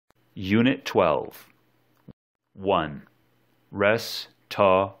Unit 12. 1.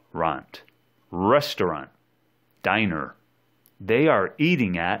 Restaurant. Restaurant. Diner. They are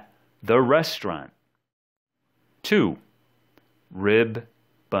eating at the restaurant. 2.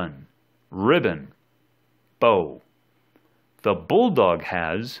 Ribbon. Ribbon. Bow. The bulldog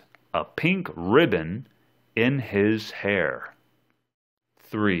has a pink ribbon in his hair.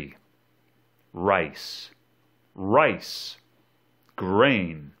 3. Rice. Rice.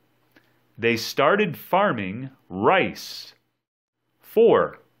 Grain. They started farming rice.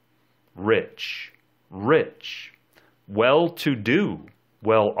 4. Rich. Rich. Well-to-do.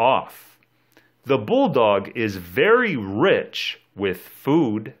 Well off. The bulldog is very rich with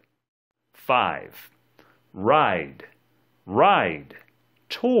food. 5. Ride. Ride.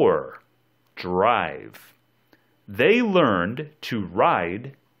 Tour. Drive. They learned to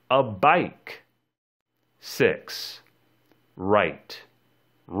ride a bike. 6. Right.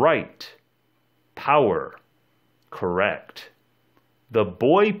 Right. Power. Correct. The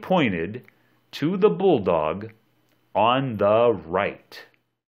boy pointed to the bulldog on the right.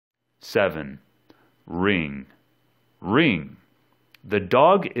 7. Ring. Ring. The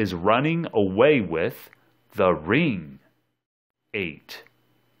dog is running away with the ring. 8.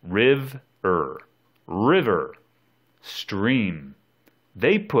 River. River. Stream.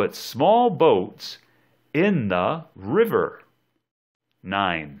 They put small boats in the river.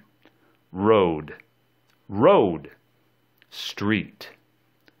 9. Road. Road. Street.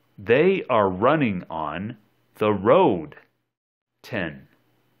 They are running on the road. 10.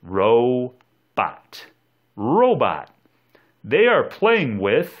 Robot. Robot. They are playing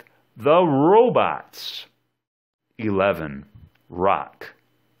with the robots. 11. Rock.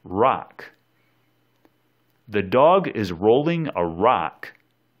 Rock. The dog is rolling a rock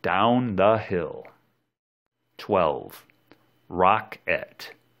down the hill. 12.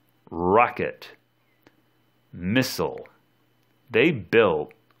 Rocket. Rocket. Missile. They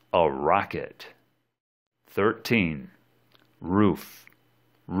built a rocket. 13. Roof.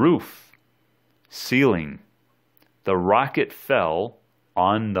 Roof. Ceiling. The rocket fell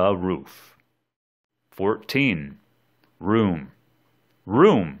on the roof. 14. Room.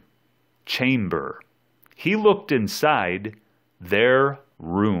 Room. Chamber. He looked inside their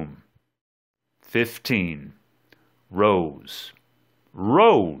room. 15. Rose.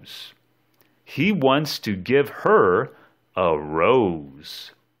 Rose. He wants to give her a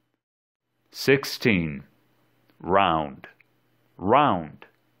rose. 16. Round. Round.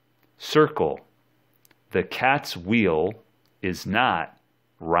 Circle. The cat's wheel is not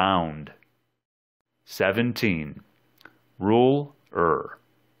round. 17. Ruler.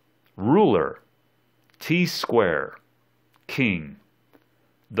 Ruler. T-square. King.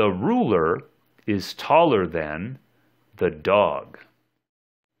 The ruler is taller than the dog.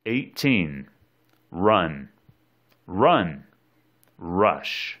 18. Run. Run.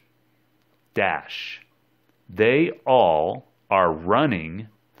 Rush. Dash. They all are running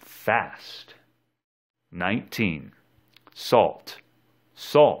fast. 19. Salt.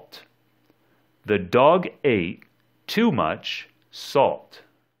 Salt. The dog ate too much salt.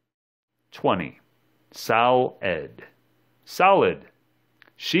 20. Salad. Salad.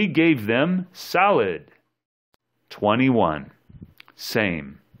 She gave them salad. 21.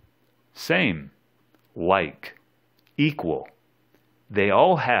 Same. Same. Like. Equal. They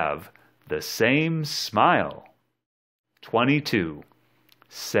all have the same smile. 22.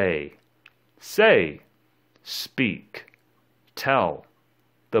 Say. Say. Speak. Tell.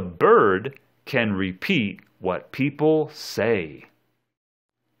 The bird can repeat what people say.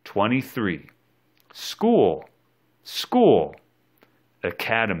 23. School. School.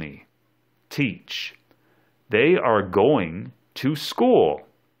 Academy. Teach. They are going to school.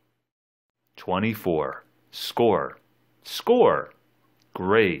 24. Score. Score.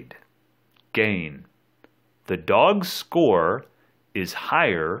 Grade. Gain. The dog's score is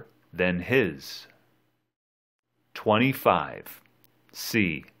higher than his. 25.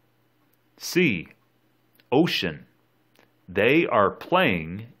 Sea. Sea. Ocean. They are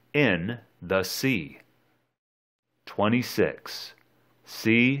playing in the sea. 26.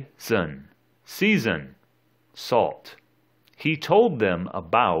 Season. Season. Salt. He told them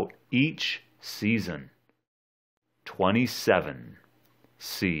about each season. 27.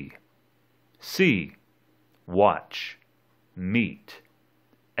 See. See. Watch. Meet.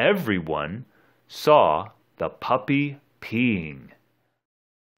 Everyone saw the puppy peeing.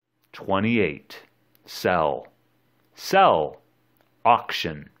 28. Sell. Sell.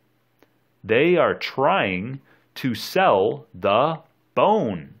 Auction. They are trying to sell the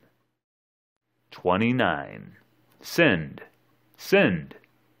bone. 29. Send. Send.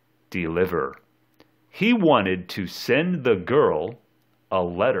 deliver. He wanted to send the girl a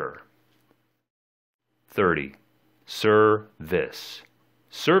letter. 30. Service.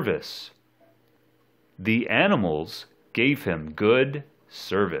 Service. The animals gave him good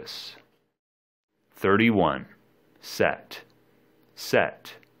service. 31. Set.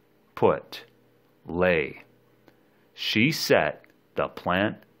 Set. Put. Lay. She set the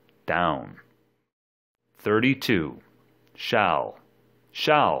plant down. 32. Shall.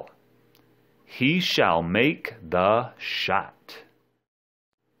 Shall. He shall make the shot.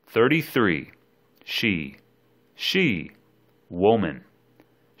 33. She. She. Woman.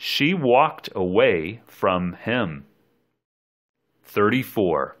 She walked away from him.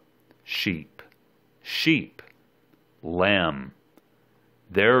 34. Sheep. Sheep. Lamb.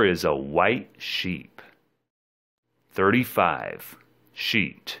 There is a white sheep. 35.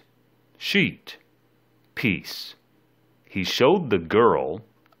 Sheet. Sheet. Piece. He showed the girl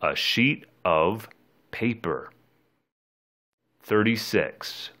a sheet of paper.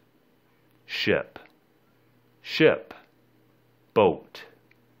 36. Ship. Ship. Boat.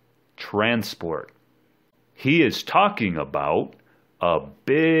 Transport. He is talking about a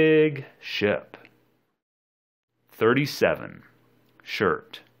big ship. 37.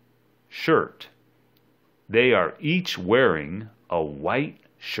 Shirt. Shirt. They are each wearing a white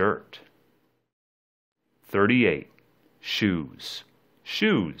shirt. 38. Shoes.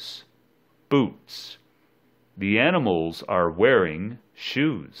 Shoes. Boots. The animals are wearing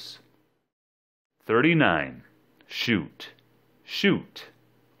shoes. 39. Shoot. Shoot.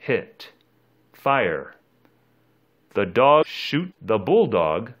 Hit. Fire. The dog shoot the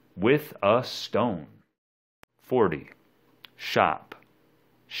bulldog with a stone. 40. Shop.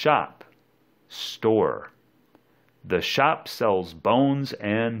 Shop. Store. The shop sells bones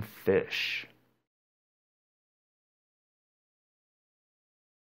and fish.